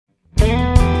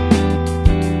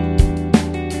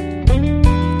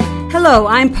Hello,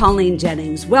 I'm Pauline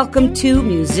Jennings. Welcome to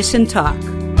Musician Talk.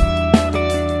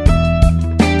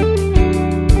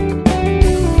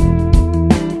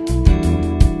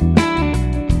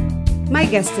 My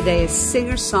guest today is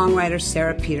singer-songwriter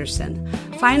SARAH Peterson,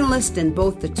 finalist in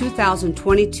both the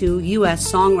 2022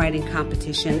 U.S. Songwriting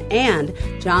Competition and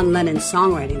John Lennon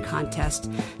Songwriting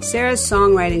Contest. SARAH's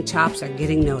songwriting chops are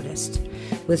getting noticed.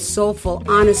 With soulful,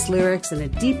 honest lyrics and a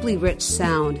deeply rich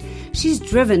sound, she's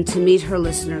driven to meet her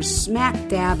listeners smack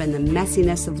dab in the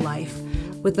messiness of life,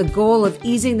 with the goal of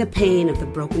easing the pain of the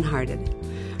brokenhearted.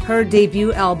 Her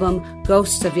debut album,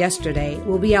 Ghosts of Yesterday,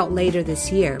 will be out later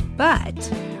this year,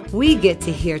 but we get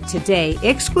to hear today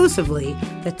exclusively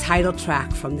the title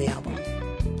track from the album.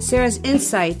 SARAH's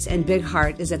insights and big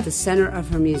heart is at the center of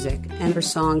her music, and her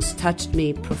songs touched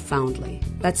me profoundly.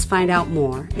 Let's find out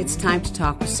more. It's time to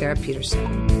talk with SARAH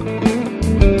Peterson.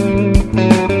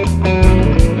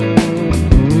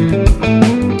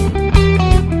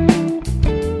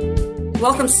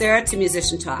 Welcome, SARAH, to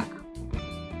Musician Talk.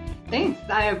 Thanks.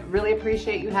 I really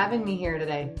appreciate you having me here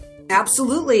today.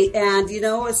 Absolutely. And,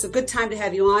 it's a good time to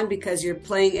have you on because you're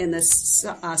playing in the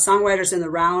Songwriters in the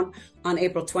Round on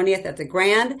April 20th at the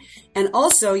Grand. And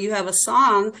also you have a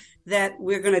song that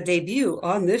we're going to debut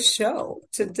on this show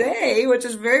today, which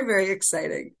is very, very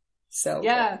exciting. So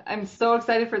yeah, I'm so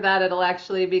excited for that. It'll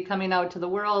actually be coming out to the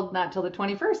world not till the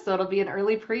 21st. So it'll be an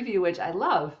early preview, which I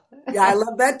love. Yeah, I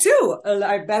love that too.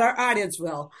 I bet our audience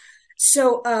will.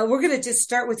 So we're going to just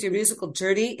start with your musical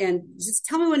journey and just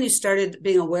tell me when you started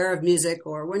being aware of music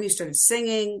or when you started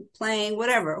singing, playing,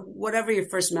 whatever your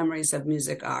first memories of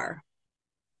music are.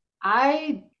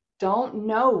 I don't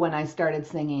know when I started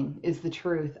singing is the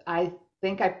truth. I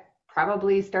think I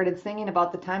probably started singing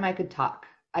about the time I could talk.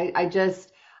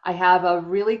 I have a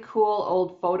really cool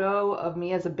old photo of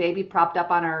me as a baby propped up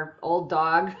on our old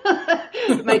dog.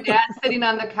 My dad sitting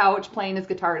on the couch playing his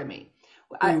guitar to me.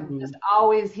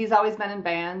 He's always been in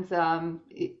bands.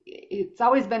 It's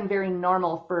always been very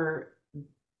normal for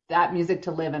that music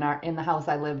to live in the house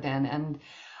I lived in. And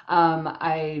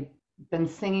I've been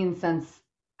singing since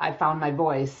I found my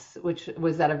voice, which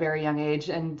was at a very young age.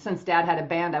 And since Dad had a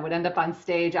band, I would end up on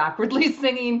stage awkwardly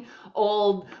singing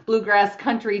old bluegrass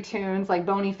country tunes like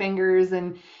Bony Fingers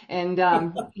and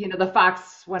The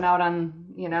Fox Went Out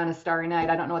on a Starry Night.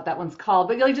 I don't know what that one's called,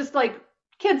 but just like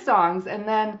kid songs. And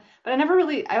then, but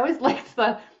I always liked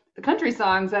the country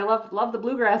songs. I love the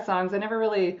bluegrass songs. I never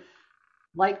really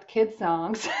liked kid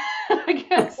songs, I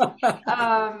guess.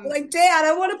 Like, Dad,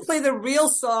 I want to play the real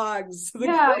songs.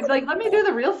 Yeah, like, let me do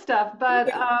the real stuff.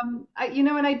 But, and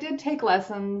I did take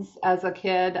lessons as a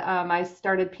kid. I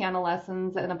started piano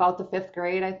lessons in about the 5th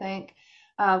grade, I think,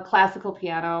 classical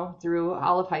piano through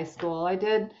all of high school. I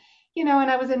did, and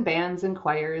I was in bands and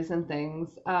choirs and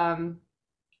things.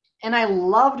 And I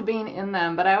loved being in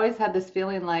them, but I always had this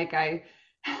feeling like I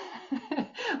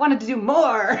wanted to do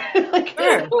more.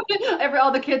 Sure.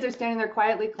 All the kids are standing there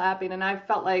quietly clapping, and I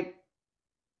felt like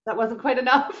that wasn't quite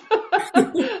enough.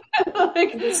 Come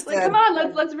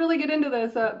on, let's really get into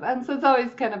this. And so it's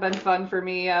always kind of been fun for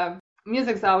me.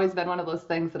 Music's always been one of those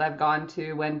things that I've gone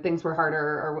to when things were harder,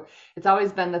 or it's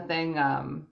always been the thing,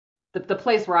 the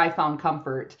place where I found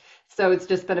comfort. So it's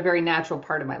just been a very natural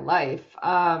part of my life.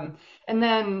 And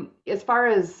then as far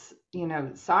as,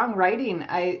 songwriting,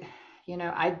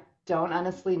 I don't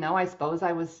honestly know. I suppose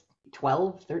I was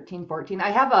 12, 13, 14.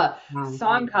 I have a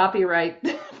song copyright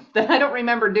that I don't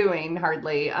remember doing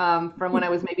hardly, from when I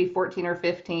was maybe 14 or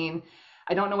 15.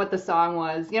 I don't know what the song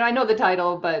was. I know the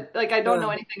title, but I don't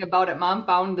know anything about it. Mom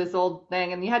found this old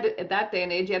thing, and you had to, at that day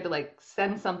and age, you had to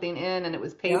send something in, and it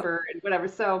was paper and whatever.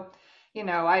 So,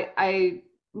 I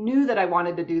knew that I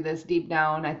wanted to do this deep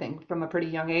down, I think, from a pretty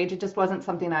young age. It just wasn't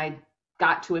something I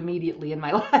got to immediately in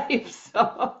my life.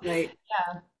 So,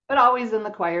 yeah. But always in the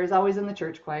choirs, always in the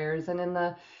church choirs, and in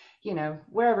the,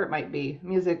 wherever it might be.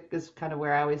 Music is kind of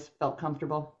where I always felt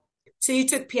comfortable. So you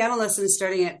took piano lessons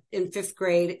starting in 5th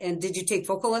grade, and did you take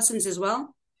vocal lessons as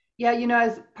well? Yeah,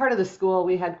 as part of the school,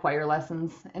 we had choir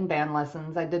lessons and band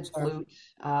lessons. I did flute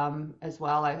as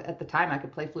well. At the time, I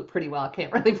could play flute pretty well. I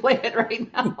can't really play it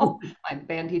right now. My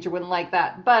band teacher wouldn't like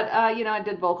that. But, I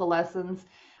did vocal lessons.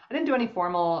 I didn't do any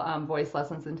formal voice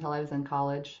lessons until I was in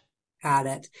college. Got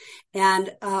it.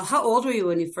 And how old were you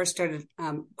when you first started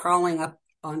crawling up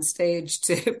on stage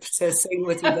to sing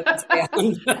with your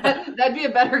band? That'd be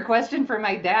a better question for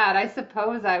my dad. I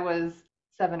suppose I was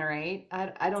 7 or 8.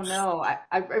 I don't know.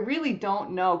 I really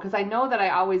don't know, because I know that I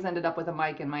always ended up with a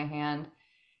mic in my hand,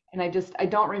 and I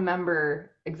don't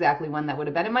remember exactly when that would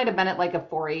have been. It might have been at a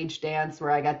 4-H dance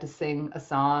where I got to sing a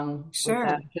song. Sure.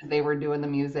 Because they were doing the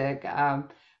music.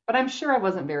 But I'm sure I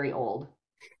wasn't very old.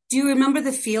 Do you remember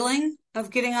the feeling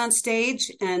of getting on stage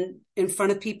and in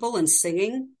front of people and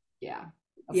singing? Yeah,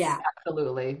 Yeah,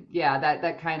 absolutely. Yeah,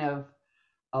 that kind of,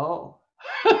 oh.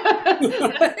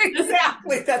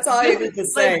 exactly. That's all you need to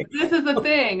say. This is the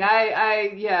thing.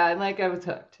 Yeah, and like I was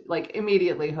hooked, like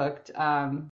immediately hooked.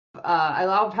 Have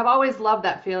always loved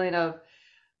that feeling of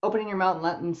opening your mouth and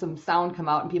letting some sound come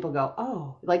out and people go,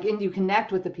 oh, like, and you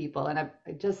connect with the people. And I've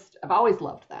always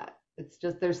loved that. It's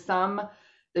just, there's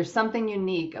something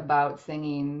unique about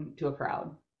singing to a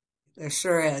crowd. There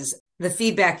sure is. The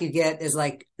feedback you get is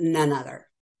like none other.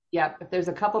 Yep. If there's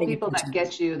a couple Pay people that attention.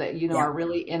 get you that, Yeah. are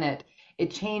really in it,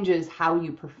 it changes how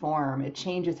you perform. It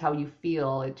changes how you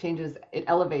feel. It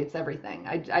elevates everything.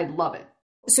 I love it.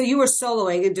 So you were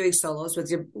soloing and doing solos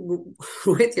with your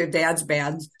with your dad's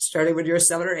band, starting when you were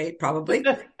 7 or 8, probably,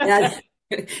 and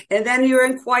and then you were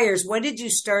in choirs. When did you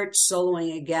start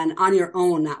soloing again on your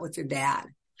own, not with your dad?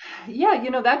 Yeah,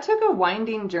 that took a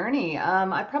winding journey.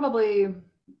 That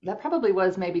probably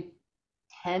was maybe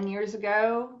 10 years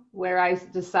ago where I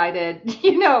decided,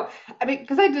 I mean,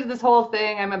 because I did this whole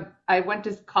thing. I went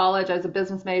to college. I was a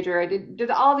business major. I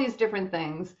did all these different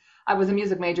things. I was a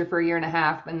music major for a year and a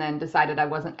half and then decided I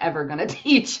wasn't ever going to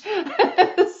teach.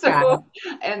 Got So,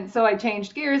 and so I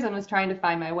changed gears and was trying to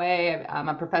find my way. I'm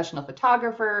a professional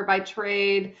photographer by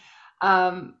trade.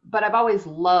 But I've always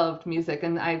loved music,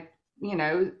 and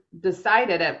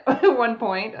decided at one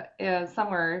point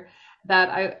somewhere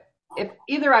that if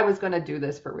either I was going to do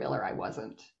this for real or I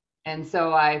wasn't. And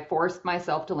so I forced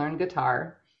myself to learn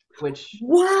guitar, which,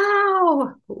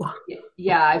 Wow.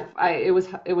 yeah, it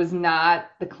was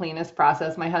not the cleanest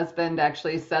process. My husband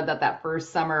actually said that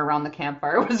first summer around the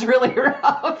campfire was really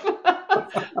rough.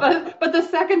 But the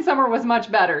second summer was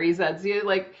much better, he said. So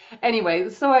anyway,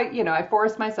 so I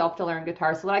forced myself to learn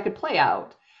guitar so that I could play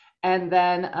out. And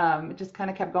then it just kind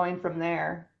of kept going from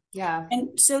there. Yeah.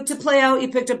 And so to play out, you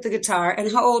picked up the guitar.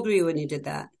 And how old were you when you did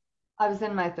that? I was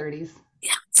in my 30s.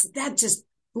 Yeah, that just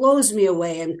blows me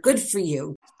away. And good for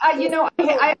you.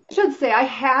 I should say I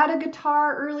had a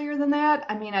guitar earlier than that.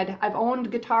 I mean, I've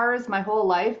owned guitars my whole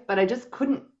life, but I just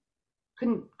couldn't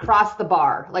cross the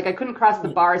bar. Like I couldn't cross the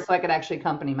bar so I could actually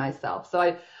accompany myself.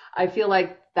 So I feel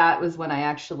like that was when I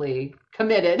actually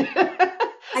committed.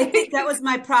 I think that was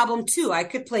my problem too. I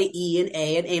could play E and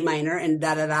A minor and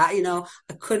da da da.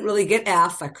 I couldn't really get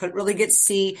F. I couldn't really get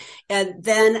C. And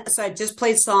then, so I just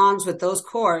played songs with those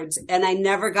chords, and I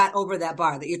never got over that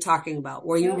bar that you're talking about,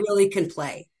 where you Yeah. really can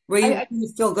play, where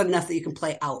you feel good enough that you can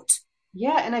play out.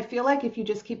 Yeah, and I feel like if you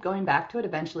just keep going back to it,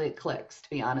 eventually it clicks, to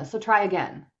be honest. So try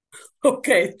again.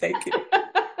 Okay, thank you.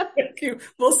 Thank you.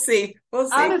 We'll see. We'll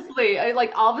see. Honestly,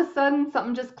 like all of a sudden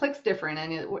something just clicks different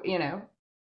and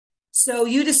So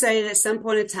you decided at some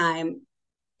point in time,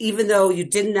 even though you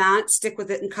did not stick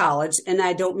with it in college, and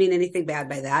I don't mean anything bad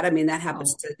by that. I mean, that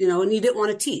happens to, and you didn't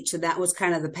want to teach. And that was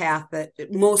kind of the path that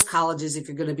most colleges, if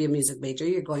you're going to be a music major,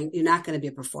 you're not going to be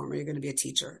a performer. You're going to be a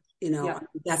teacher. Yeah.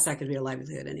 That's not going to be your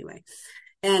livelihood anyway.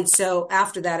 And so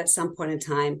after that, at some point in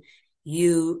time,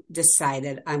 you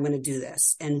decided, I'm going to do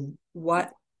this. And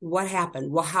what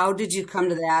happened? Well, how did you come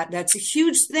to that? That's a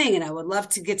huge thing. And I would love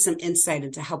to get some insight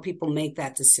into how people make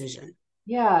that decision.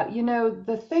 Yeah,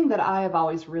 the thing that I have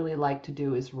always really liked to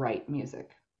do is write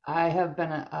music. I have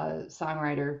been a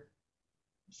songwriter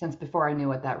since before I knew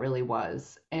what that really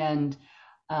was. And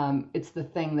it's the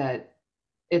thing that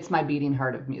it's my beating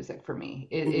heart of music for me.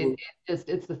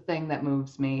 It's the thing that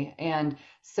moves me. And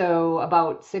so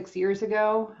about 6 years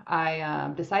ago,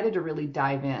 I decided to really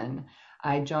dive in.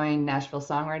 I joined Nashville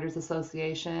Songwriters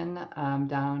Association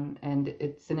down, and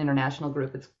it's an international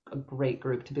group. It's a great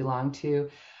group to belong to.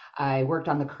 I worked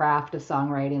on the craft of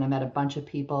songwriting. I met a bunch of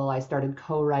people. I started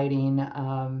co-writing.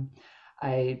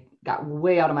 I got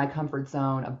way out of my comfort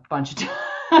zone a bunch of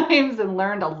times and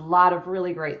learned a lot of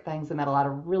really great things and met a lot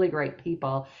of really great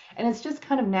people. And it's just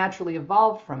kind of naturally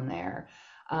evolved from there.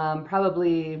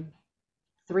 Probably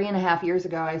 3.5 years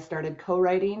ago, I started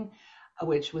co-writing,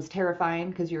 which was terrifying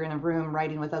because you're in a room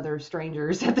writing with other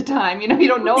strangers at the time. You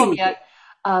don't know them yet.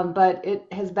 But it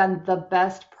has been the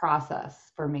best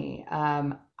process for me.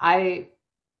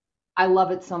 I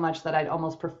love it so much that I'd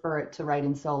almost prefer it to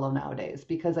writing solo nowadays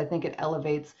because I think it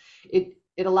elevates it.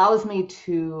 It allows me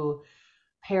to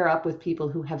pair up with people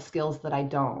who have skills that I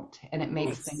don't, and it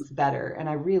makes things better. And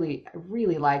I really,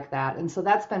 really like that. And so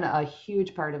that's been a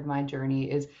huge part of my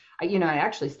journey. I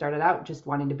actually started out just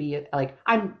wanting to be like,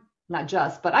 I'm not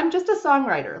just, but I'm just a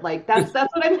songwriter. Like that's what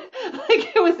I'm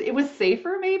like. It was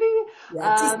safer maybe.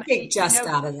 Yeah, just take You just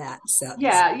know, out of that sentence.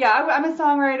 yeah, yeah. I'm a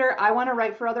songwriter. I want to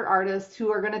write for other artists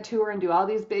who are going to tour and do all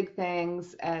these big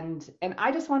things, and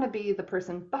I just want to be the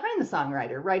person behind the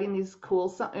songwriter, writing these cool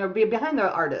songs, or be behind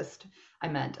the artist. I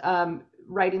meant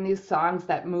writing these songs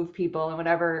that move people and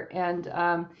whatever. And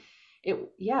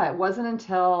it wasn't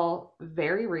until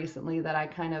very recently that I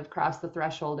kind of crossed the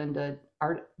threshold into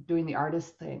art, doing the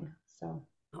artist thing. So.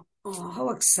 Oh, how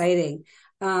exciting.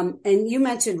 And you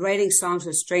mentioned writing songs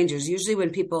with strangers. Usually when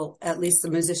people, at least the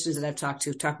musicians that I've talked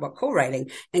to, talk about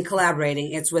co-writing and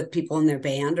collaborating, it's with people in their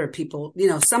band or people,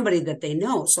 somebody that they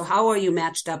know. So how are you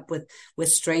matched up with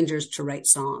strangers to write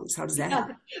songs? How does that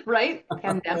happen? Right?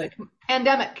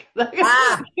 Pandemic.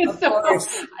 Of So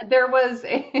course. there was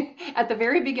at the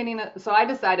very beginning, so I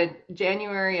decided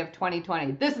January of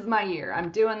 2020, this is my year.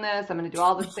 I'm doing this. I'm going to do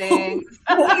all the things.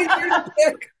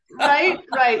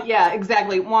 Right. Yeah,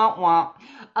 exactly. Womp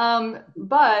womp.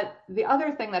 But the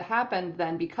other thing that happened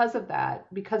then because of that,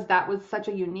 because that was such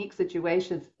a unique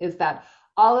situation, is that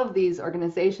all of these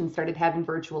organizations started having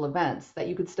virtual events that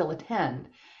you could still attend.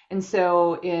 And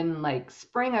so in like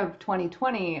spring of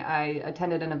 2020, I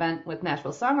attended an event with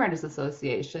Nashville Songwriters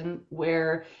Association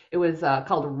where it was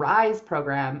called Rise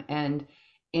program. And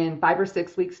in 5 or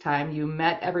 6 weeks time, you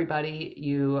met everybody,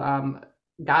 you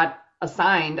got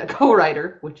assigned a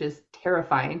co-writer, which is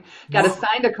terrifying. Got Wow.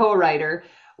 assigned a co-writer.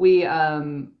 We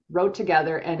wrote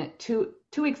together, and two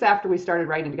weeks after we started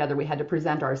writing together, we had to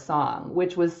present our song,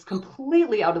 which was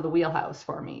completely out of the wheelhouse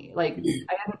for me. Like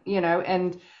I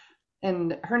hadn't,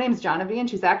 and her name's Genevieve, and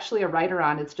she's actually a writer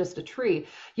on It's Just a Tree.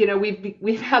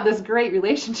 We've had this great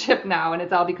relationship now, and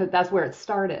it's all because that's where it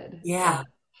started. Yeah.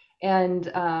 And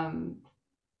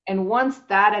once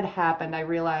that had happened, I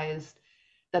realized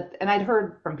that, and I'd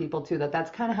heard from people too, that that's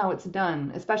kind of how it's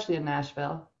done, especially in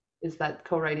Nashville, is that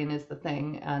co-writing is the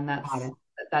thing, and Got it.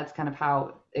 that's kind of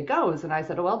how it goes. And I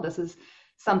said, oh, well, this is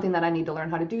something that I need to learn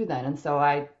how to do then. And so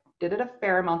I did it a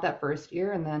fair amount that first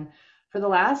year, and then for the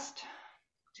last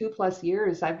 2+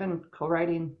 years, I've been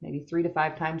co-writing maybe 3 to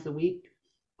 5 times a week,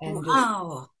 and just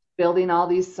Wow. building all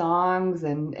these songs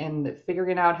and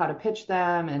figuring out how to pitch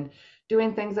them and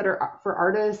doing things that are for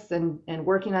artists and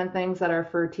working on things that are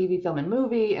for TV, film, and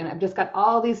movie. And I've just got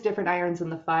all these different irons in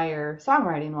the fire,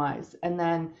 songwriting wise. And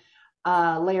then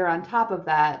layer on top of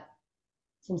that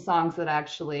some songs that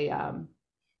actually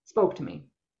spoke to me.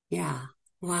 Yeah.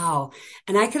 Wow.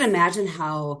 And I can imagine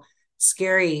how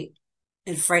scary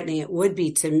and frightening it would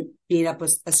be to meet up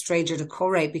with a stranger to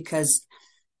co-write because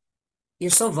you're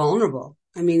so vulnerable.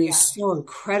 I mean, you're Yeah. so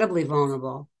incredibly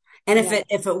vulnerable. And if Yeah.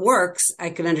 it works,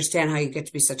 I can understand how you get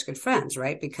to be such good friends,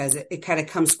 right? Because it kind of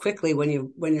comes quickly when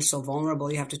you're so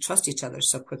vulnerable. You have to trust each other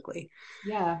so quickly.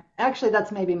 Yeah. Actually,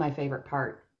 that's maybe my favorite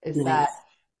part is that Nice.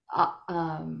 uh,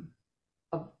 um,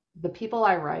 of the people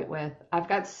I write with, I've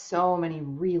got so many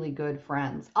really good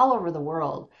friends all over the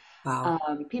world. Wow.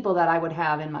 People that I would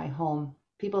have in my home,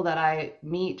 people that I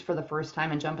meet for the first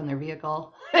time and jump in their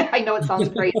vehicle. I know it sounds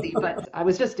crazy, but I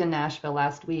was just in Nashville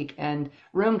last week and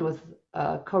roomed with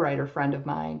a co-writer friend of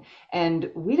mine, and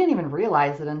we didn't even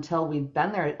realize it until we'd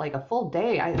been there like a full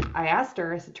day. I asked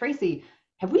her, I said, Tracy,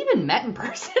 have we even met in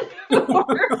person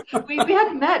before? We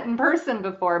hadn't met in person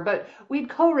before, but we'd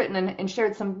co-written and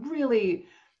shared some really,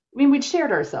 I mean, we'd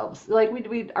shared ourselves, like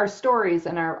we'd our stories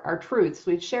and our truths.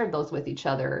 We'd shared those with each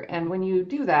other, and when you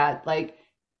do that, like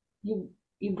you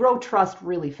you grow trust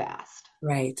really fast.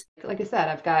 Right. Like I said,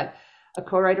 I've got a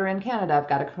co-writer in Canada. I've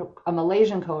got a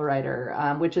Malaysian co-writer,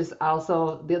 which is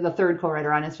also the third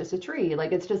co-writer on It's Just a Tree.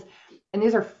 Like it's just, and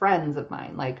these are friends of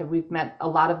mine. Like we've met a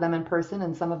lot of them in person,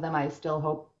 and some of them I still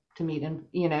hope to meet. And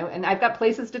and I've got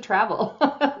places to travel.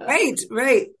 Right,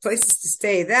 right. Places to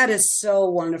stay. That is so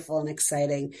wonderful and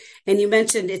exciting. And you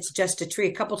mentioned It's Just a Tree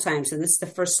a couple times, and this is the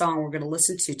first song we're going to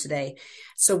listen to today.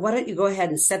 So why don't you go ahead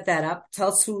and set that up? Tell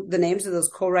us who the names of those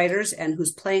co-writers and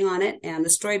who's playing on it and the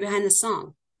story behind the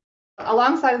song.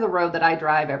 Alongside of the road that I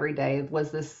drive every day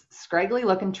was this scraggly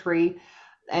looking tree,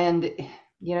 and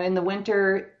in the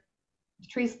winter,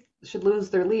 trees should lose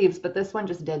their leaves, but this one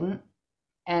just didn't.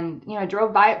 And I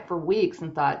drove by it for weeks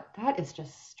and thought that is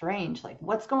just strange, like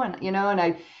what's going on,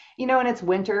 and it's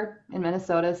winter in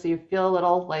Minnesota, so you feel a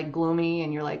little like gloomy,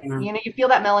 and you're like, Yeah. you feel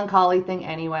that melancholy thing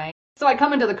anyway. So I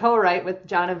come into the co-write with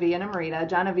Genevieve and Amrita.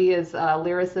 Genevieve is a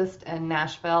lyricist in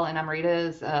Nashville, and Amrita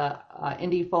is a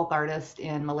indie folk artist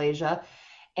in Malaysia.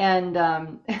 And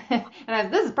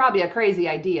this is probably a crazy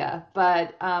idea,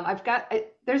 but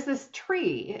there's this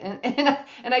tree,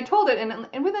 and I told it,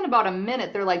 and within about a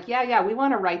minute, they're like, yeah, we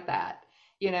want to write that,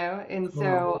 And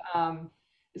Cool. so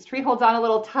this tree holds on a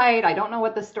little tight. I don't know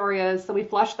what the story is. So we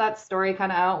flushed that story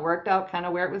kind of out, worked out kind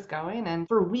of where it was going. And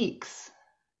for weeks,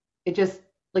 it just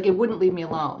like it wouldn't leave me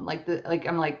alone. Like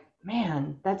I'm like,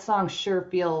 man, that song sure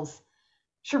feels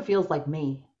like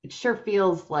me. It sure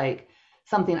feels like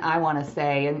something I want to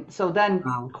say. And so then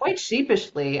Wow. quite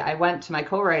sheepishly, I went to my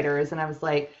co-writers and I was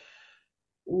like,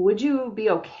 would you be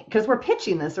okay? Because we're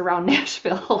pitching this around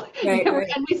Nashville, Right, right.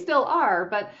 and we still are.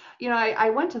 But I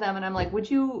went to them and I'm like,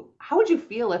 how would you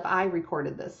feel if I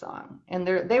recorded this song? And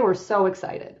they were so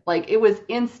excited, like it was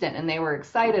instant, and they were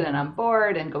excited and on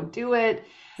board and go do it.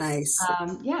 Nice.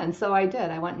 Yeah, and so I did.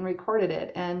 I went and recorded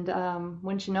it, and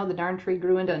wouldn't you know, the darn tree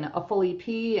grew into a full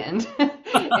EP and,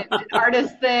 and an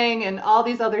artist thing and all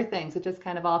these other things. It just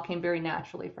kind of all came very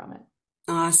naturally from it.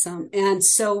 Awesome. And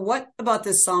so what about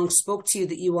this song spoke to you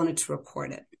that you wanted to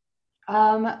record it?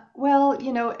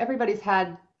 Well, everybody's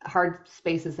had hard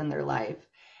spaces in their life.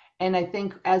 And I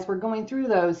think as we're going through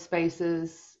those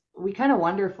spaces, we kind of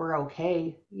wonder if we're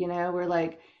okay. We're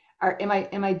like, am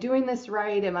I doing this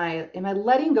right? Am I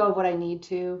letting go of what I need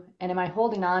to? And am I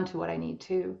holding on to what I need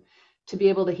to be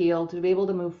able to heal, to be able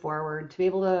to move forward, to be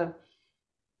able to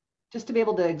just to be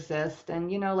able to exist? And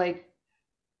like,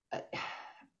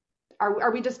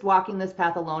 are we just walking this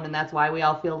path alone, and that's why we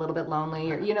all feel a little bit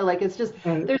lonely? Or like, it's just,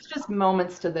 Right. there's just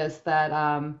moments to this that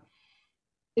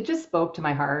it just spoke to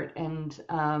my heart. And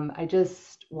I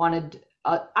just wanted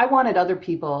I wanted other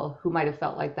people who might have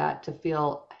felt like that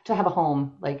to have a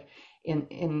home, like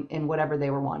in whatever they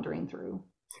were wandering through.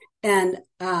 And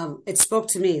it spoke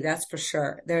to me, that's for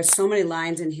sure. There are so many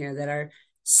lines in here that are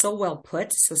so well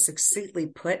put, so succinctly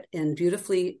put, and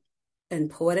beautifully and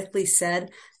poetically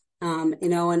said.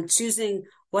 And choosing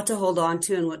what to hold on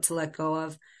to and what to let go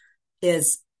of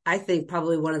is, I think,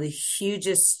 probably one of the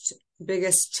hugest,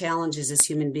 biggest challenges as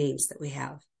human beings that we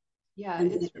have. Yeah,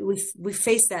 And it's we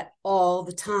face that all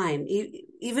the time,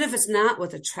 even if it's not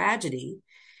with a tragedy,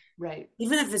 right.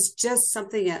 even if it's just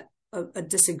something a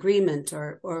disagreement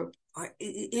or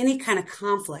any kind of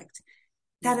conflict.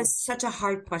 That Yeah. is such a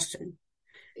hard question.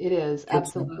 It is,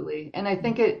 absolutely. And I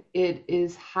think it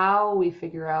is how we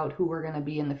figure out who we're going to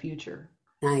be in the future.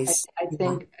 I, Nice. I Yeah.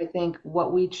 think I think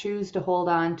what we choose to hold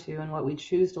on to and what we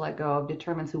choose to let go of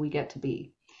determines who we get to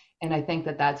be. And I think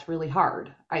that that's really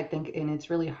hard. I think, and it's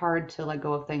really hard to let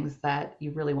go of things that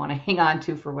you really want to hang on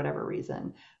to for whatever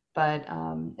reason. But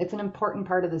it's an important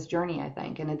part of this journey, I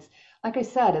think. And it's like I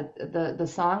said, the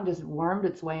song just wormed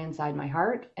its way inside my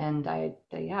heart, and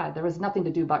yeah, there was nothing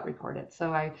to do but record it.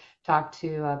 So I talked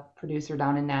to a producer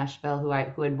down in Nashville who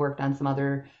had worked on some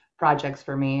other projects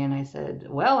for me, and I said,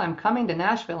 well, I'm coming to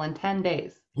Nashville in 10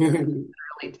 days.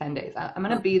 Literally 10 days. I'm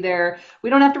going to be there. We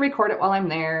don't have to record it while I'm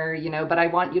there, but I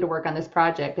want you to work on this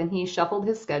project. And he shuffled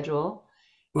his schedule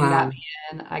and got Wow. me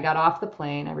in. I got off the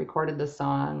plane. I recorded the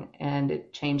song, and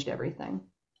it changed everything.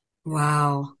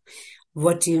 Wow.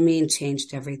 What do you mean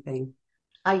changed everything?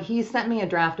 He sent me a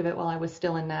draft of it while I was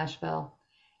still in Nashville.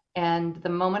 And the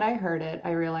moment I heard it,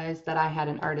 I realized that I had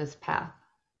an artist path.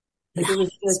 Like it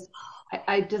was just,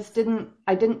 I just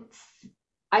I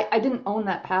didn't own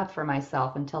that path for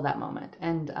myself until that moment.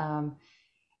 And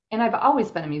I've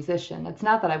always been a musician. It's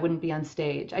not that I wouldn't be on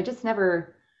stage. I just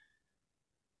never,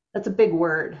 that's a big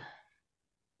word.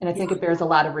 And I think Yeah. it bears a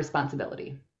lot of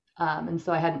responsibility. And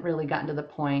so I hadn't really gotten to the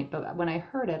point. But when I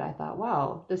heard it, I thought,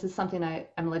 wow, this is something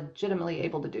I'm legitimately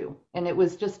able to do. And it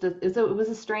was just, it was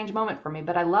a strange moment for me,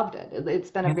 but I loved it.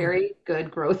 It's been a Yeah. very good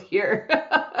growth year.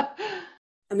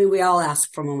 I mean, we all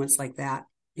ask for moments like that,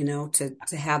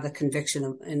 to have the conviction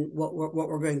of and what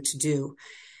we're going to do,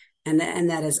 and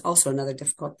that is also another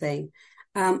difficult thing.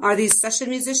 Are these session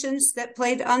musicians that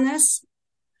played on this?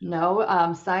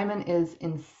 No, Simon is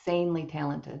insanely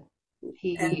talented.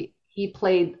 And He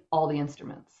played all the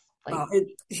instruments. Like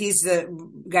he's the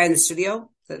guy in the studio.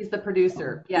 he's the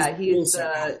producer. He's Yeah, the he's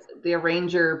producer. the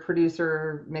arranger,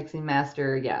 producer, mixing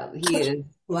master. Yeah, he is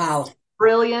Wow.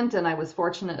 brilliant, and I was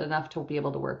fortunate enough to be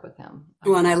able to work with him.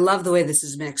 Well, and I love the way this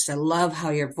is mixed. I love how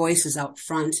your voice is out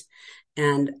front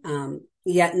and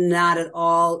yet not at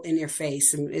all in your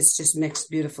face. And it's just mixed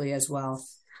beautifully as well.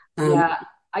 Um, Yeah,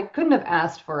 I couldn't have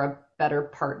asked for a better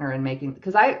partner in making,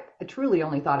 because I truly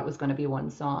only thought it was going to be one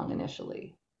song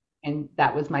initially, and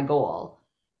that was my goal.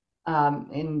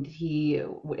 And he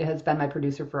has been my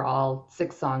producer for all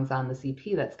 6 songs on this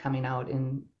EP that's coming out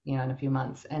in a few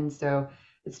months. And so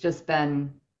it's just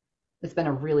been it's been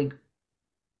a really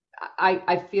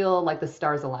I feel like the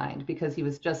stars aligned because he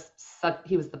was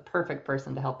the perfect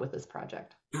person to help with this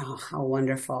project. oh, how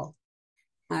wonderful.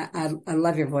 I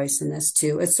love your voice in this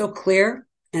too. It's so clear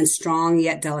and strong,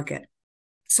 yet delicate.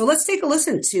 So let's take a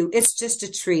listen to It's Just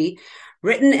a Tree,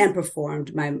 Written and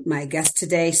performed by my guest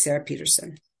today, Sarah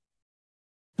Peterson.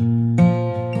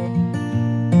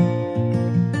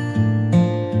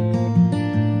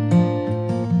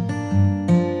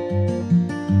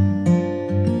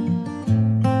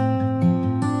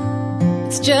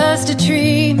 It's just a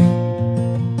tree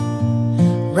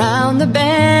round the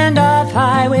bend off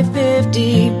Highway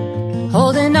 50,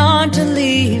 holding on to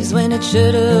leaves when it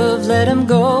should have let them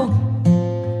go.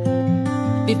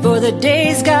 Before the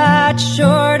days got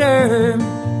shorter,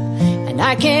 and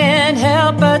I can't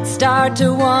help but start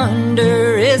to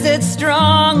wonder, is it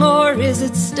strong or is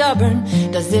it stubborn?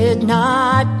 Does it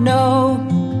not know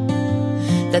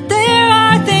that there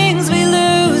are things we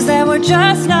lose that we're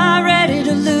just not ready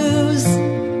to lose?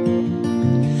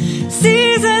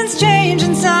 Seasons change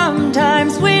and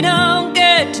sometimes we don't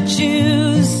get to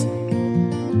choose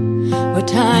what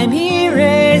time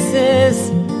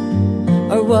erases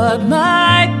or what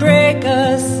might break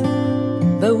us,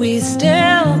 but we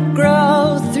still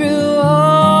grow through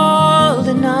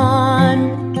holding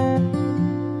on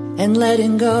and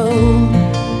letting go.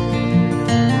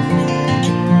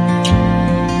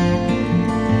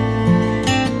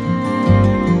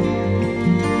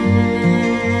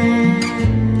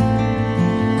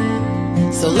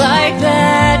 So like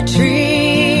that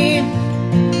tree,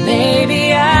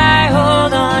 maybe I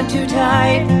hold on too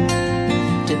tight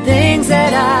to things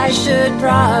that I should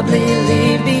probably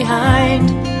leave behind.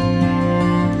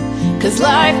 'Cause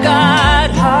life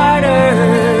got harder,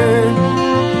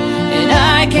 and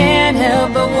I can't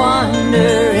help but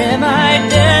wonder, am I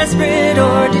desperate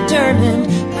or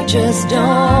determined? I just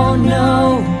don't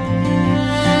know.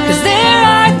 'Cause there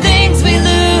are things we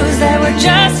lose that we're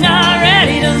just not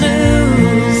ready to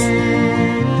lose.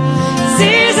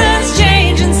 Seasons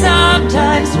change and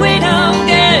sometimes we don't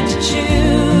get to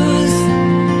choose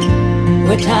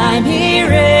what time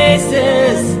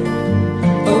erases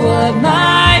or what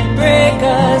might break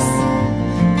us,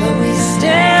 but we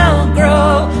still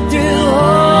grow through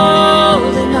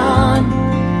holding on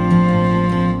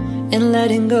and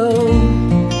letting go.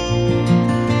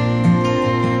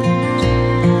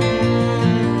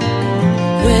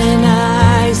 When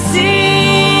I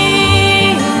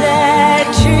see that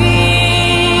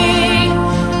tree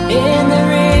in the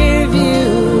rear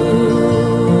view,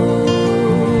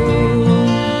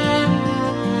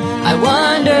 I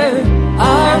wonder,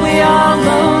 are we all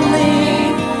lonely,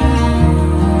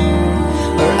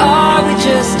 or are we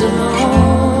just alone?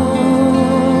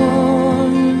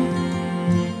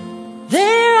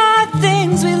 There are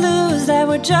things we lose that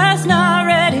we're just not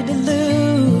ready to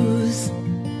lose.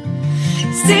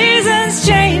 Seasons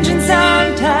change and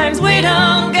sometimes we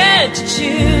don't get to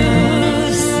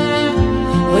choose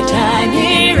what time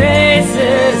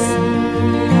erases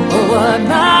or what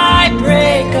might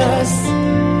break us,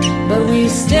 but we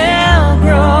still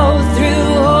grow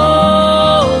through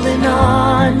holding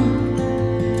on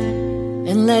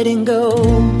and letting go.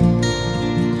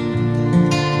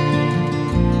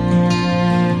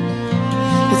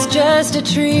 It's just a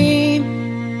tree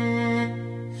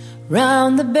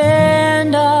round the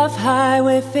bend off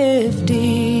Highway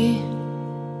 50.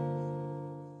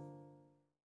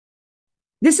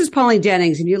 This is Pauline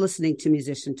Jennings, and you're listening to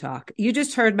Musician Talk. You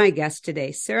just heard my guest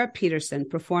today, Sarah Peterson,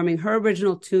 performing her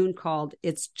original tune called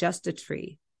It's Just a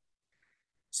Tree.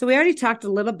 So we already talked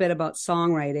a little bit about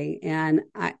songwriting, and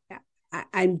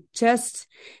I'm just,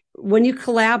 when you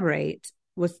collaborate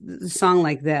with a song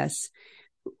like this,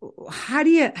 how do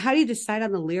you decide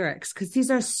on the lyrics? Because these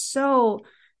are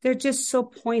they're just so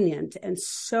poignant and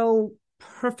so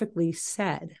perfectly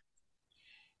said.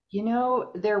 You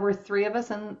know, there were three of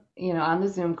us on the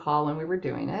Zoom call when we were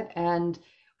doing it, and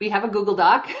we have a Google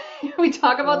Doc. We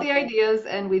talk about the ideas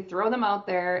and we throw them out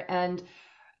there. And,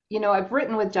 I've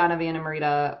written with Jonna and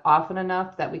Marita often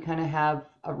enough that we kind of have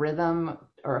a rhythm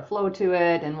or a flow to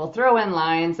it, and we'll throw in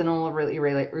lines and we'll really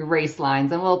erase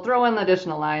lines, and we'll throw in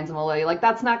additional lines, and we'll like,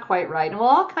 that's not quite right. And we'll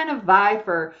all kind of vie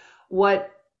for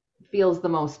what feels the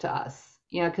most to us,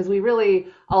 because we really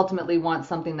ultimately want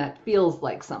something that feels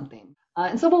like something.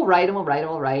 And so we'll write,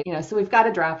 so we've got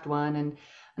a draft one, and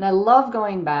I love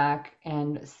going back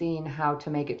and seeing how to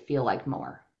make it feel like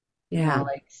more. Yeah.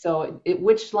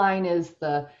 Which line is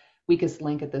the weakest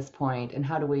link at this point, and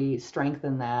how do we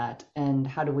strengthen that, and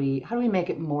how do we make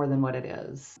it more than what it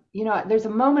is? There's a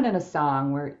moment in a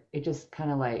song where it just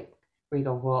kind of like, where you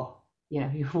go, whoa,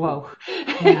 whoa.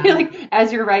 Yeah. Like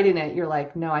as you're writing it, you're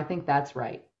like, no, I think that's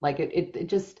right. Like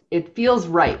it feels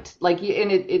right. Like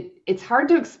it's hard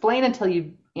to explain until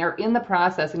you are in the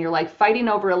process and you're like fighting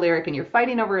over a lyric and you're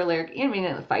fighting over a lyric, I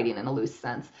mean, fighting in a loose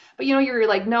sense, but you know, you're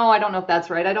like, no, I don't know if that's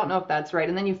right. I don't know if that's right.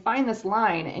 And then you find this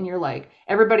line and you're like,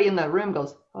 everybody in the room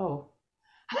goes, oh.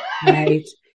 Right.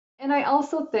 And I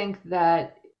also think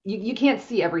that you can't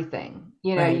see everything,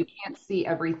 you know, Right. you can't see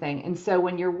everything. And so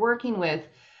when you're working with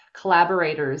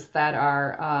collaborators that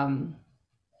are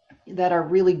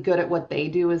really good at what they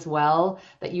do as well,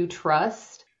 that you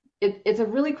trust, it's a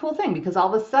really cool thing because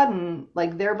all of a sudden,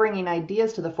 like they're bringing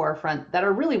ideas to the forefront that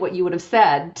are really what you would have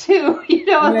said too, you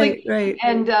know, Right, right.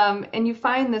 and you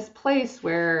find this place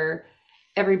where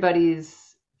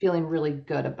everybody's feeling really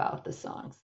good about the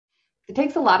songs. It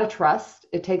takes a lot of trust.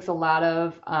 It takes a lot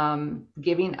of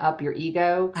giving up your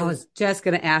ego. I was just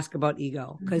going to ask about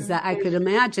ego because I could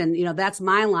imagine, you know, that's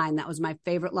my line. That was my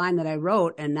favorite line that I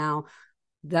wrote. And now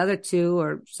the other two,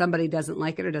 or somebody doesn't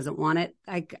like it or doesn't want it.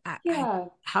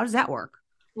 How does that work?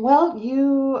 Well,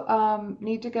 you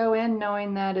need to go in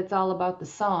knowing that it's all about the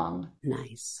song.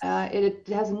 Nice. It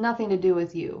has nothing to do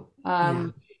with you.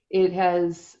 It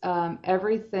has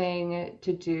everything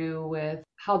to do with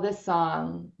how this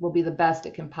song will be the best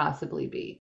it can possibly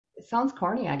be. It sounds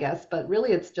corny, I guess, but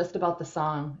really it's just about the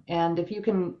song. And if you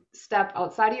can step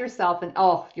outside of yourself and,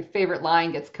 your favorite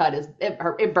line gets cut,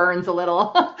 it burns a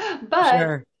little. But,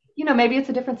 Sure. you know, maybe it's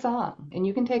a different song and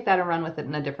you can take that and run with it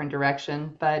in a different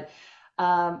direction. But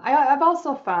I've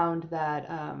also found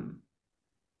that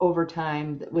over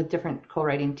time with different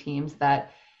co-writing teams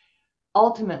that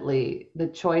ultimately the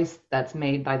choice that's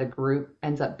made by the group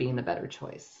ends up being the better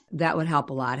choice. That would help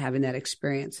a lot, having that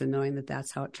experience and knowing that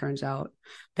that's how it turns out.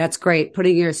 That's great.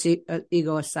 Putting your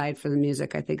ego aside for the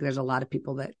music. I think there's a lot of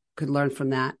people that could learn from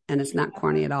that. And it's not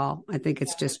corny at all. I think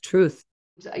it's just truth.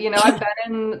 You know, I've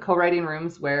been in co-writing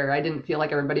rooms where I didn't feel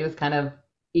like everybody was kind of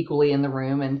equally in the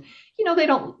room. And, you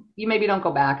know, you maybe don't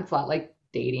go back. It's a lot like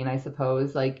dating, I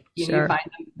suppose. Like, you know, you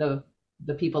find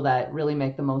the people that really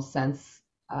make the most sense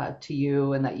to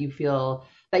you and that you feel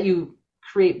that you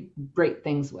create great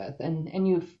things with and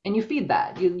you feed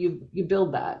that, you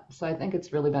build that. So I think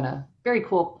it's really been a very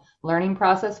cool learning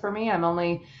process for me. I'm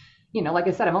only, you know, like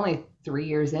I said, I'm only 3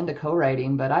 years into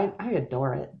co-writing, but I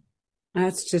adore it.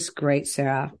 That's just great,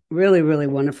 Sarah. Really, really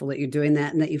wonderful that you're doing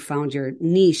that and that you found your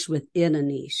niche within a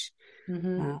niche.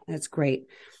 That's great.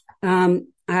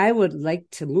 I would like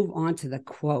to move on to the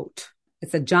quote.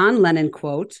 It's a John Lennon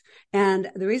quote. And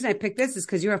the reason I picked this is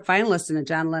because you're a finalist in a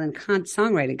John Lennon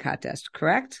songwriting contest,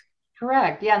 correct?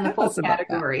 Correct. Yeah, in the folk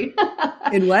category.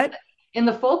 In what? In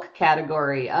the folk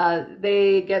category.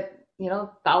 They get, you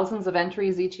know, thousands of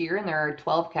entries each year, and there are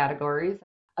 12 categories.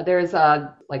 There's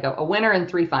a winner and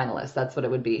 3 finalists. That's what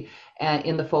it would be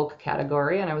in the folk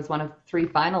category. And I was one of 3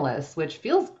 finalists, which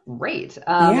feels great.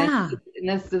 And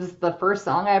this is the first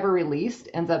song I ever released,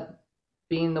 ends up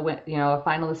being a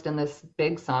finalist in this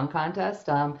big song contest.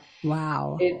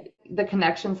 Wow. The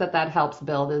connections that helps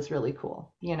build is really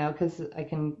cool, you know, because I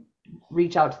can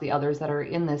reach out to the others that are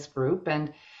in this group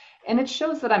and it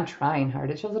shows that I'm trying hard.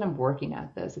 It shows that I'm working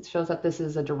at this. It shows that this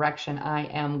is a direction I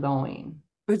am going.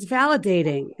 It's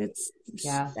validating. It's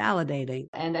validating.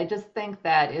 And I just think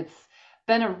that it's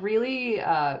been a really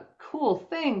cool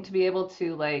thing to be able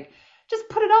to like just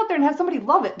put it out there and have somebody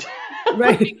love it.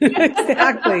 Right.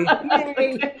 Exactly.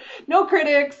 No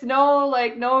critics,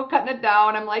 no cutting it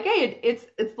down. I'm like, hey, it's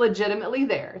legitimately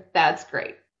there. That's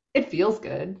great. It feels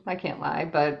good. I can't lie,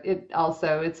 but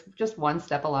it's just one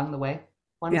step along the way.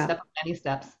 One step of many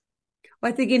steps.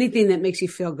 Well, I think anything that makes you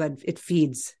feel good, it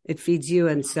feeds you.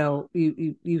 And so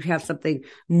you have something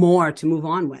more to move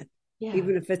on with,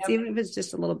 even if it's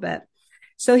just a little bit.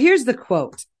 So here's the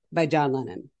quote by John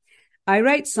Lennon. I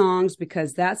write songs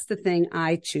because that's the thing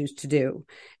I choose to do.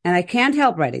 And I can't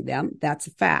help writing them. That's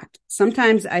a fact.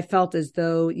 Sometimes I felt as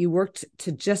though you worked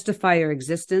to justify your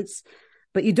existence,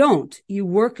 but you don't. You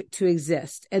work to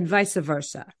exist and vice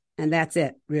versa. And that's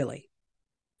it, really.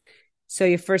 So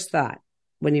your first thought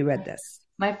when you read this?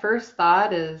 My first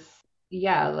thought is,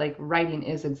 like writing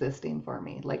is existing for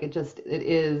me. Like it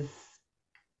is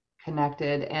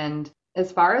connected. And as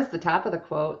far as the top of the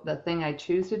quote, the thing I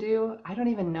choose to do, I don't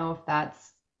even know if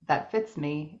that fits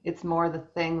me. It's more the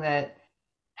thing that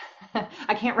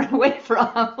I can't run away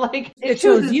from. Like it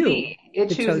chooses you. Me. It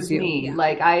chooses me. Yeah.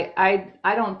 Like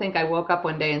I don't think I woke up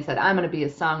one day and said, I'm going to be a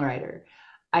songwriter.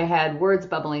 I had words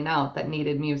bubbling out that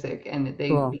needed music and they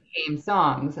became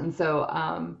songs. And so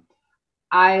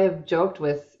I have joked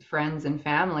with friends and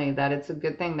family that it's a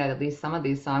good thing that at least some of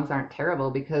these songs aren't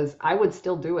terrible because I would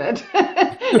still do it.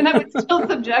 And I would still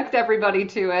subject everybody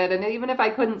to it. And even if I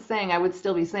couldn't sing, I would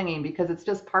still be singing because it's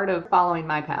just part of following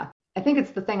my path. I think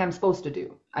it's the thing I'm supposed to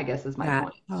do, I guess is my That,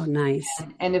 point. oh, nice.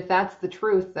 And if that's the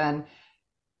truth, then,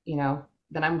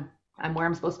 then I'm where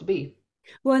I'm supposed to be.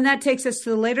 Well, and that takes us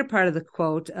to the later part of the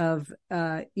quote of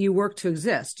you work to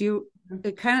exist.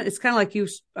 It's kind of like you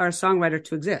are a songwriter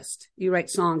to exist. You write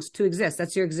songs to exist.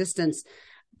 That's your existence,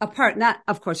 a part, not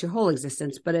of course your whole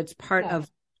existence, but it's part Yeah. of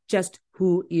just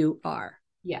who you are.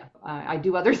 Yeah, I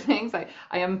do other things. I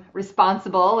am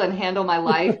responsible and handle my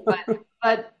life,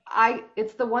 but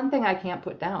it's the one thing I can't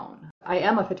put down. I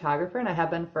am a photographer and I have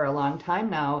been for a long time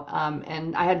now.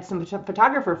 And I had some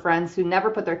photographer friends who never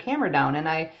put their camera down, and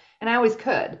I always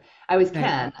could. I always Right.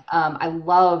 can. I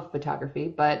love photography,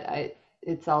 but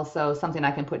it's also something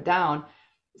I can put down.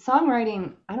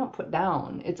 Songwriting, I don't put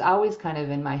down. It's always kind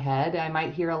of in my head. I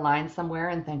might hear a line somewhere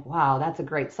and think, wow, that's a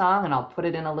great song. And I'll put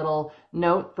it in a little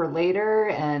note for later.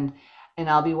 And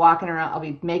I'll be walking around, I'll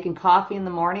be making coffee in the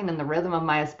morning, and the rhythm of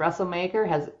my espresso maker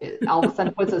all of a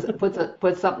sudden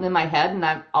puts something in my head.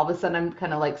 And all of a sudden I'm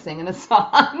kind of like singing a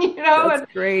song, That's and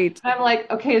great. I'm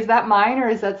like, okay, is that mine or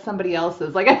is that somebody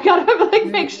else's? Like, I gotta like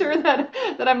make sure that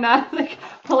I'm not like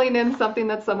pulling in something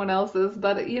that's someone else's.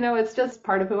 But it's just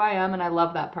part of who I am, and I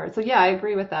love that part. So yeah, I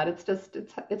agree with that.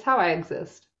 It's how I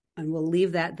exist. And we'll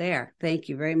leave that there. Thank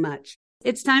you very much.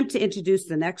 It's time to introduce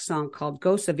the next song called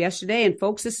Ghosts of Yesterday. And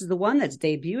folks, this is the one that's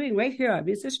debuting right here on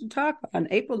Musician Talk on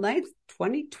April 9th,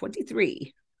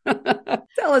 2023.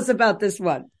 Tell us about this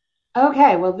one.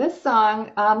 Okay, well, this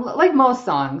song, like most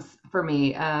songs for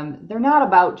me, they're not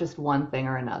about just one thing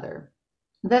or another.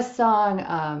 This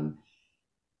song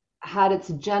had its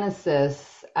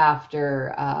genesis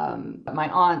after my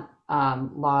aunt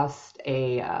lost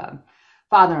a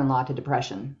father-in-law to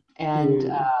depression, and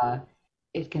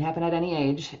it can happen at any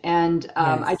age. And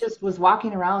I Yes. just was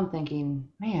walking around thinking,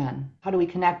 man, how do we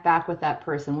connect back with that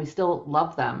person? We still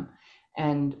love them,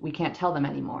 and we can't tell them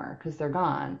anymore because they're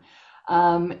gone.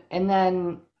 And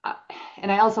then,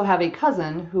 and I also have a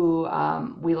cousin who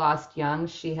we lost young.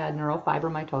 She had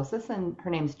neurofibromatosis, and her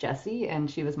name's Jessie, and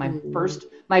she was my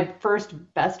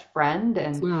first best friend,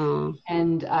 Oh,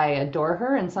 and I adore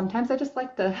her. And sometimes I just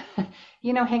like to,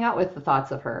 hang out with the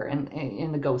thoughts of her and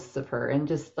in the ghosts of her, and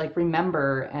just like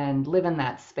remember and live in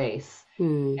that space.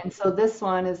 hmm. And so this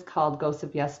one is called Ghosts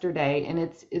of Yesterday, and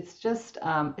it's just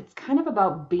it's kind of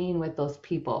about being with those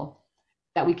people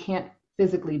that we can't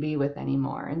physically be with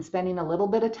anymore, and spending a little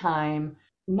bit of time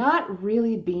not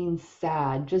really being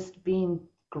sad, just being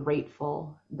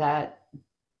grateful that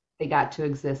they got to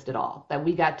exist at all, that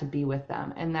we got to be with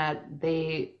them, and that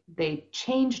they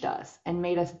changed us and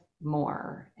made us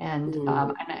more. And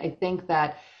I think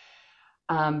that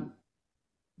um,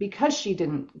 because she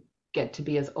didn't get to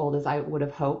be as old as I would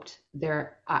have hoped,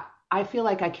 I feel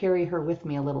like I carry her with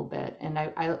me a little bit, and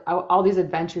all these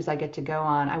adventures I get to go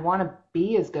on, I want to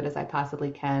be as good as I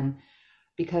possibly can,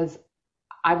 because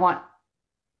I want,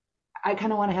 I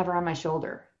kind of want to have her on my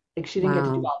shoulder. Like, she didn't get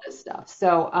to do Wow. all this stuff.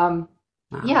 So, Wow.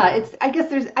 yeah, I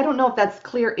guess I don't know if that's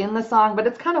clear in the song, but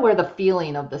it's kind of where the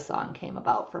feeling of the song came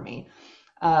about for me.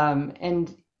 Um,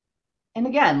 and, and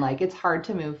again, like, it's hard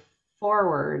to move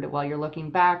forward while you're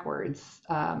looking backwards.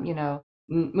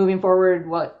 Moving forward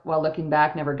while looking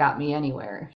back never got me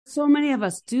anywhere. So many of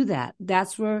us do that.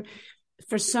 That's where,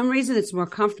 for some reason, it's more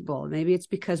comfortable. Maybe it's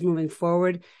because moving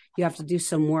forward, you have to do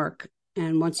some work.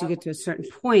 And once you get to a certain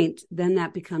point, then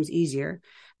that becomes easier.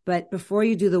 But before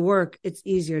you do the work, it's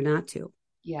easier not to.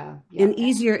 Yeah, yeah. And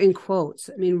easier in quotes.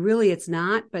 I mean, really, it's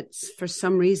not, but for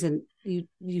some reason,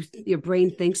 your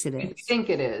brain thinks it You is. think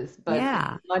it is, but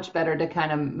Yeah. it's much better to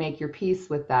kind of make your peace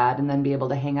with that, and then be able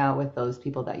to hang out with those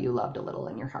people that you loved a little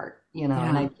in your heart. And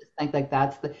I Yeah. just think like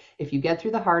if you get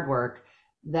through the hard work,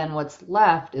 then what's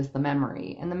left is the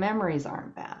memory, and the memories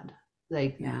aren't bad.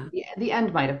 Like, Yeah. the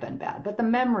end might have been bad, but the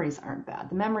memories aren't bad.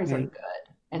 The memories are Right.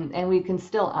 good. And we can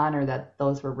still honor that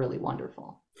those were really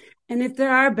wonderful. And if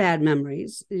there are bad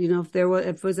memories, if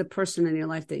it was a person in your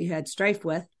life that you had strife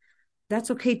with,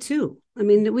 that's okay too. I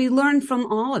mean, we learn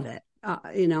from all of it,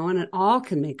 and it all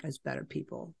can make us better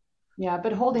people. Yeah,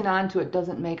 but holding on to it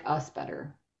doesn't make us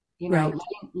better. Right.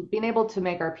 Being able to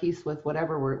make our peace with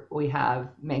whatever we have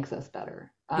makes us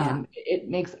better. Yeah. It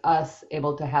makes us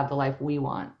able to have the life we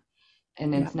want,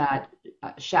 and Yeah. it's not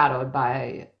shadowed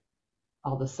by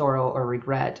all the sorrow or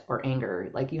regret or anger.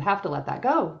 Like, you have to let that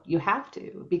go. You have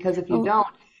to, because if you Oh, don't,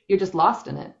 you're just lost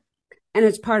in it. and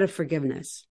it's part of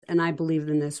forgiveness. And I believe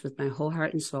in this with my whole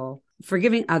heart and soul.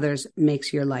 Forgiving others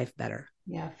makes your life better.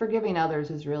 Yeah, forgiving others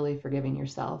is really forgiving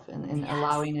yourself, and Yes.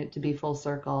 allowing it to be full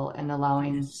circle, and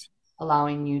Yes.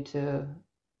 allowing you to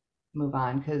move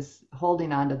on, because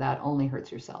holding on to that only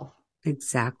hurts yourself.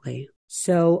 Exactly.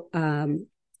 So,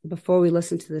 before we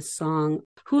listen to this song,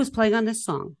 who is playing on this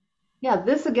song? Yeah,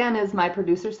 this again is my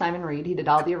producer, Simon Reed. He did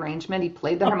all the arrangement. He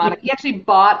played the harmonica. He actually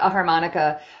bought a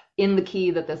harmonica in the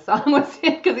key that this song was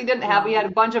in because he didn't have, he had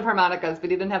a bunch of harmonicas,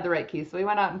 but he didn't have the right key. So he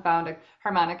went out and found a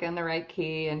harmonica in the right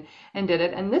key and did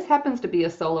it. And this happens to be a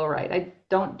solo write. I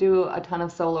don't do a ton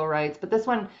of solo writes, but this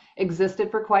one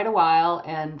existed for quite a while.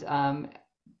 And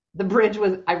the bridge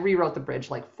was, I rewrote the bridge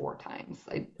like 4 times.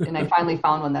 And I finally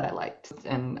found one that I liked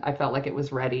and I felt like it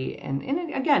was ready. And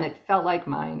again, it felt like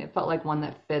mine. It felt like one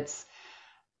that fits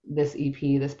this EP,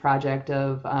 this project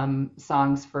of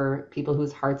songs for people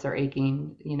whose hearts are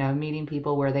aching, meeting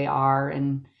people where they are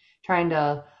and trying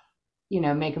to,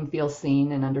 make them feel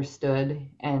seen and understood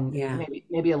and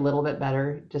maybe a little bit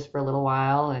better just for a little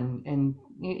while. And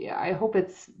I hope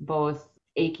it's both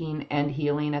aching and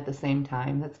healing at the same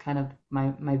time. That's kind of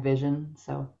my vision.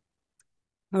 So.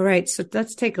 All right. So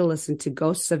let's take a listen to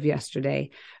Ghosts of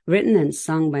Yesterday, written and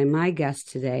sung by my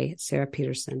guest today, Sarah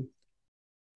Peterson.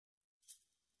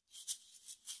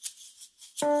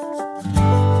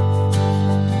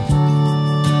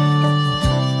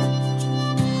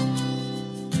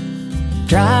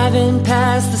 Driving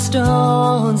past the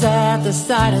stones at the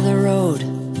side of the road,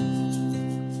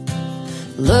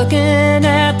 looking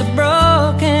at the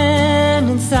broken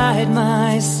inside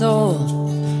my soul.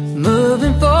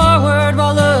 Moving forward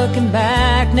while looking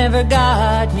back never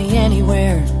got me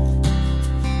anywhere,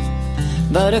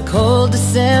 but a cold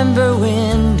December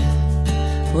wind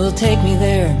will take me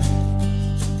there.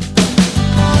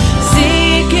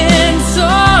 Seeking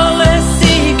solace,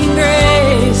 seeking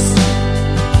grace,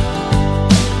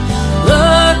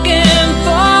 looking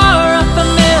for a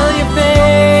familiar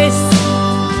face,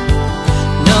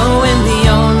 knowing the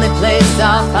only place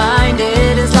I'll find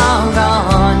it is long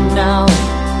gone now.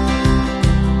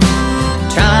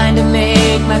 Trying to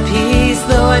make my peace,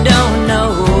 though I don't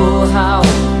know how.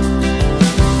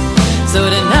 So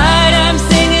tonight I'm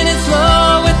singing it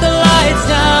slow with the lights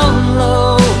down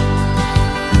low,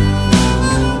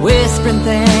 whispering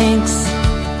thanks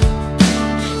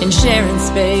and sharing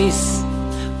space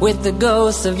with the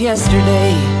ghosts of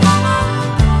yesterday.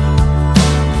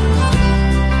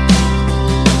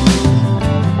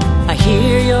 I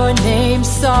hear your name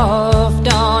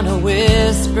soft on a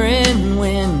whispering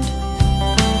wind,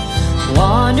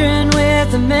 wandering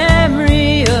with the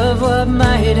memory of what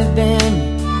might have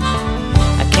been.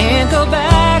 I can't go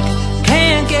back,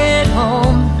 can't get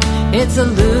home. It's a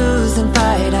losing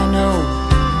fight, I know.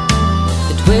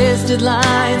 The twisted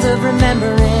lines of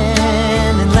remembering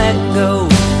and letting go.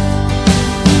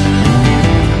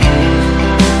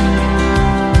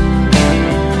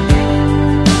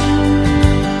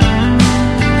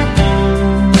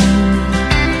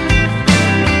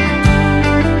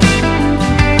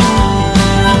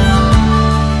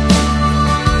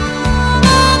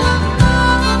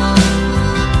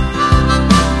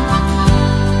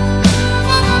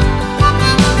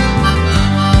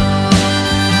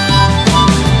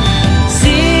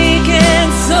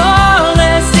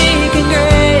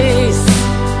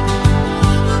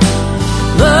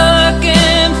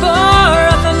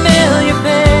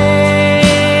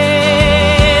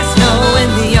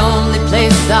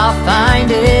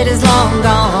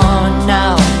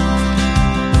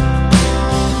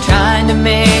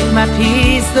 My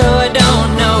peace, though I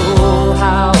don't know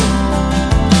how.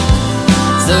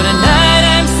 So tonight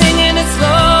I'm singing it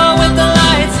slow with the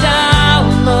lights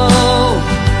down low,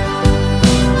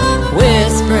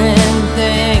 whispering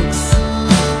thanks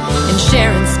and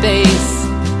sharing space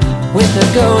with the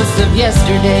ghosts of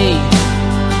yesterday.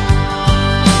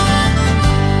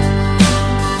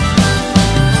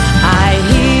 I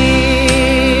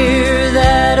hear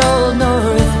that old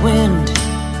north wind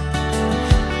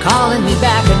calling me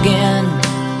back again.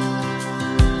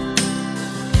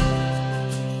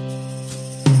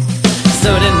 So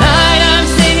tonight I'm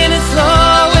singing it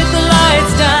slow with the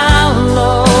lights down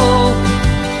low,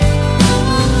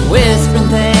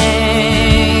 whispering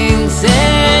things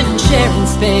and sharing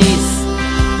space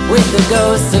with the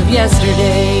ghosts of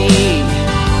yesterday.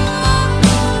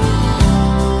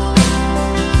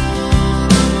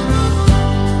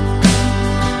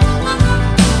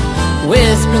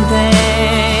 Whispering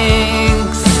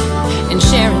thanks and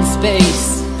sharing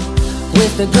space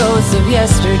with the ghosts of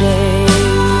yesterday.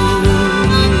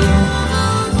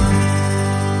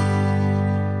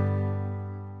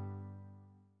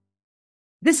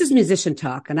 This is Musician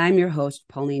Talk, and I'm your host,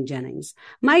 Pauline Jennings.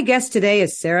 My guest today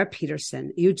is Sarah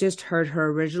Peterson. You just heard her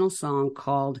original song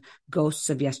called Ghosts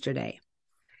of Yesterday.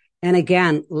 And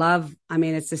again,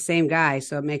 it's the same guy,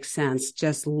 so it makes sense.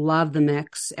 Just love the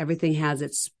mix. Everything has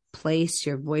its place.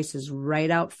 Your voice is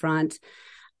right out front.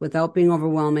 without being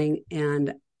overwhelming.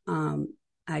 And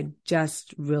I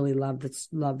just really love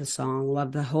the song,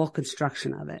 love the whole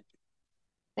construction of it.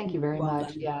 Thank you very Well much.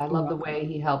 done. Yeah, I You're love the welcome. way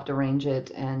he helped arrange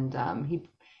it, and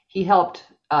he helped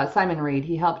Simon Reed.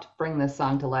 He helped bring this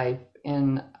song to life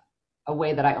in a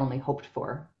way that I only hoped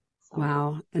for. So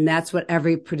Wow. And that's what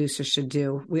every producer should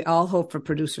do. We all hope for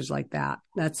producers like that.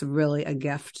 That's really a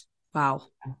gift. Wow.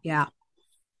 Yeah.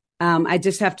 I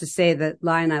just have to say that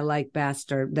line I like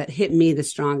best, or that hit me the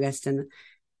strongest, and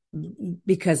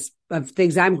because of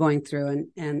things I'm going through,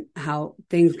 and how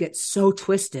things get so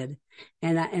twisted.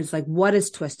 And it's like, what is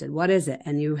twisted? What is it?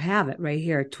 And you have it right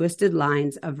here, twisted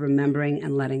lines of remembering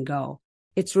and letting go.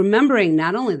 It's remembering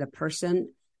not only the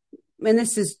person, and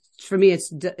this is, for me,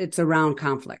 it's around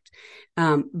conflict.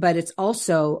 But it's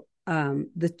also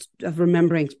of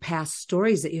remembering past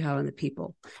stories that you have on the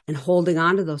people, and holding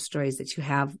on to those stories that you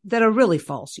have that are really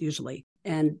false usually.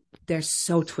 And they're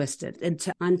so twisted, and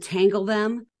to untangle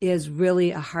them is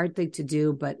really a hard thing to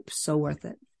do, but so worth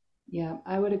it. yeah,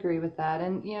 I would agree with that.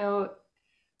 And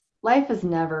life is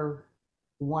never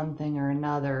one thing or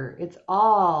another. It's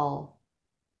all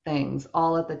things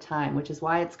all at the time, which is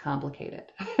why it's complicated.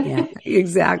 Yeah,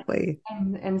 exactly.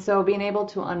 And so being able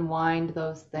to unwind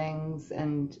those things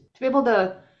and to be able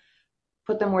to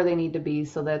put them where they need to be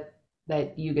so that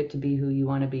you get to be who you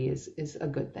want to be is a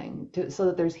good thing, so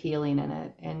that there's healing in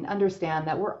it, and understand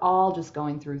that we're all just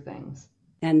going through things.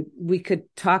 And we could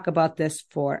talk about this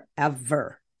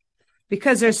forever,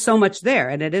 because there's so much there,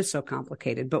 and it is so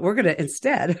complicated. But we're going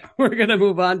to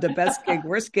move on to best gig,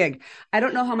 worst gig. I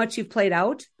don't know how much you've played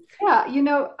out.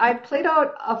 Yeah, I played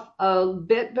out a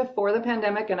bit before the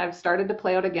pandemic, and I've started to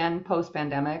play out again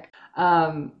post-pandemic.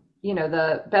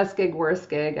 The best gig, worst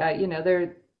gig.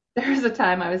 There was a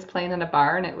time I was playing in a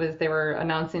bar, and they were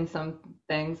announcing some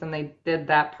things, and they did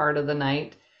that part of the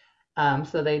night.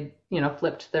 So they,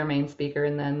 flipped their main speaker,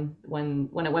 and then when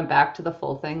it went back to the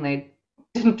full thing, they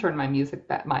didn't turn my music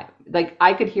back.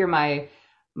 I could hear my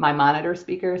monitor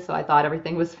speaker, so I thought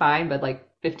everything was fine, but like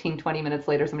 15, 20 minutes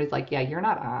later, somebody's like, yeah, you're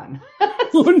not on.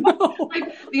 Oh, no.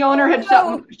 Like the owner had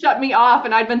shut me off,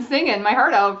 and I'd been singing my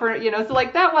heart out for, so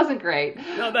like that wasn't great.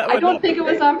 No, I don't think it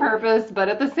was on purpose, but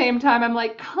at the same time, I'm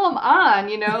like, come on,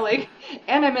 like,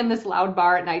 and I'm in this loud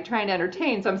bar at night trying to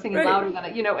entertain, so I'm singing louder than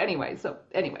anyway. So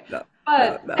anyway, no,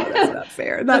 but no, that's not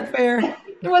fair. Not fair.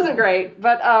 It wasn't great,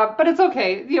 but it's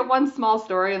okay. One small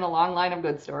story in the long line of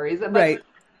good stories. But Right.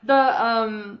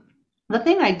 The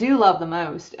thing I do love the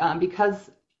most, because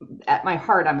at my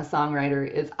heart I'm a songwriter,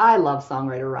 is I love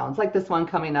songwriter rounds, like this one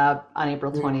coming up on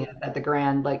April 20th at the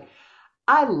Grand. Like,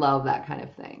 I love that kind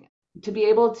of thing. To be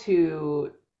able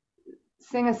to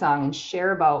sing a song and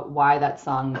share about why that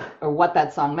song, or what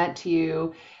that song meant to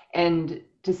you, and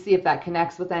to see if that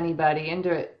connects with anybody, and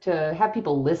to have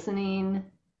people listening,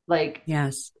 like,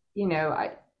 Yes.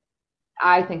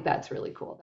 I think that's really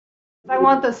cool. I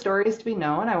want the stories to be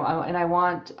known, and I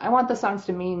want the songs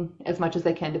to mean as much as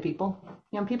they can to people.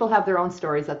 People have their own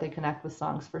stories that they connect with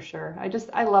songs, for sure.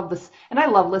 I love this, and I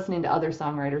love listening to other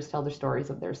songwriters tell their stories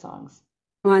of their songs.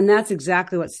 Well, and that's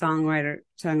exactly what Songwriters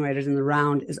in the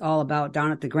Round is all about,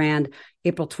 down at the Grand,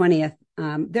 April 20th.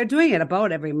 They're doing it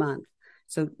about every month.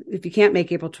 So if you can't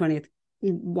make April 20th,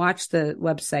 watch the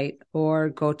website or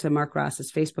go to Mark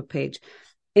Ross's Facebook page.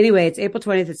 Anyway, it's April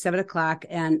 20th at 7:00,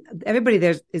 and everybody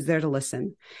there is there to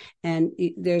listen. And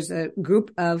there's a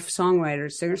group of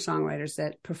songwriters, singer-songwriters,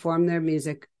 that perform their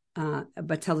music,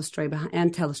 but tell the story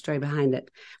behind it,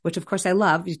 which of course I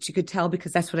love. You could tell,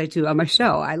 because that's what I do on my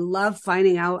show. I love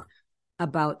finding out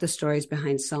about the stories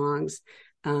behind songs.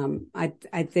 I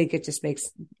think it just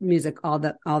makes music all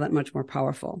that much more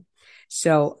powerful.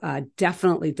 So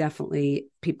definitely,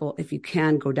 people, if you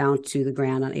can, go down to the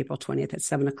Grand on April 20th at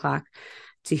 7:00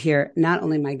 to hear not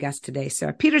only my guest today,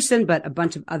 Sarah Peterson, but a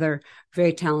bunch of other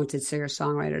very talented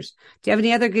singer-songwriters. Do you have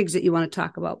any other gigs that you want to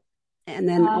talk about? And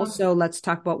then also, let's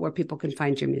talk about where people can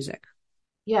find your music.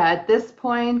 Yeah, at this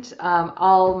point,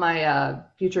 all my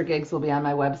future gigs will be on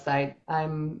my website.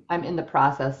 I'm in the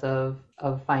process of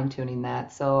fine-tuning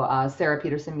that. So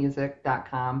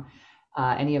sarahpetersonmusic.com.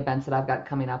 Any events that I've got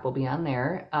coming up will be on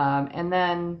there. And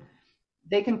then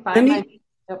they can find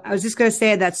I was just going to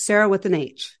say that's Sarah with an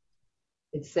H.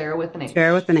 It's Sarah with an H.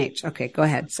 Sarah with an H. Okay, go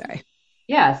ahead. Sorry.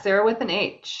 Yeah, Sarah with an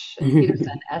H. And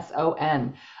Peterson,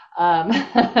 S-O-N.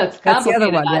 It's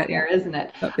complicated out there, isn't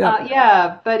it?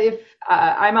 Yeah, but if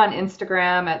I'm on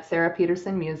Instagram at Sarah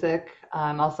Peterson Music.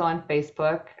 I'm also on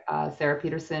Facebook, Sarah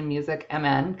Peterson Music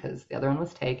MN, because the other one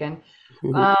was taken.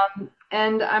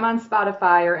 And I'm on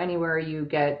Spotify or anywhere you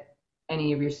get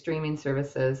any of your streaming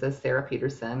services as Sarah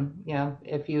Peterson.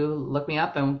 If you look me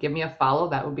up and give me a follow,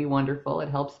 that would be wonderful. It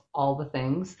helps all the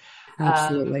things.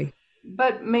 Absolutely.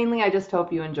 But mainly, I just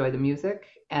hope you enjoy the music,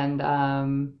 and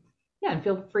and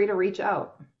feel free to reach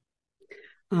out.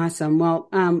 Awesome. Well,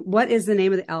 what is the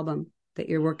name of the album that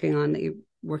you're working on?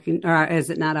 Or is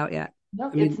it not out yet?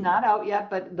 No, it's not out yet,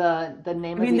 but the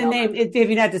name. I mean, the name. If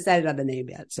you're not decided on the name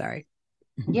yet, sorry.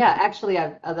 Yeah, actually,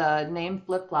 the name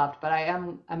flip flopped, but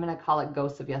I'm going to call it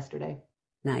Ghosts of Yesterday.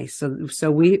 Nice.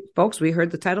 So we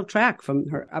heard the title track from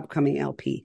her upcoming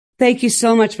LP. Thank you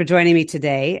so much for joining me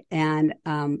today and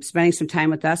spending some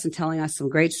time with us and telling us some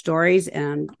great stories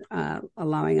and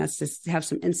allowing us to have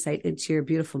some insight into your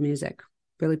beautiful music.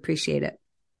 Really appreciate it.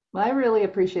 Well, I really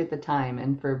appreciate the time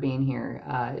and for being here.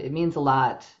 It means a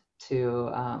lot to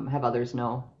have others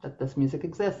know that this music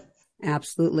exists.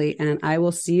 Absolutely. And I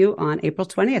will see you on April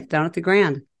 20th down at the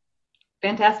Grand.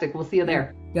 Fantastic. We'll see you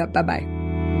there. Yep. Bye-bye.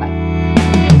 Bye.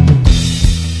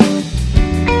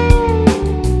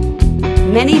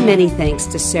 Many, many thanks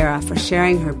to Sarah for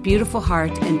sharing her beautiful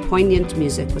heart and poignant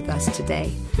music with us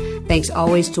today. Thanks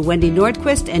always to Wendy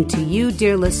Nordquist and to you,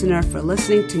 dear listener, for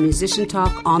listening to Musician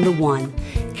Talk on the One,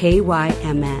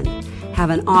 KYMN.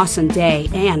 Have an awesome day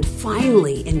and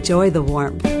finally enjoy the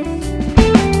warmth.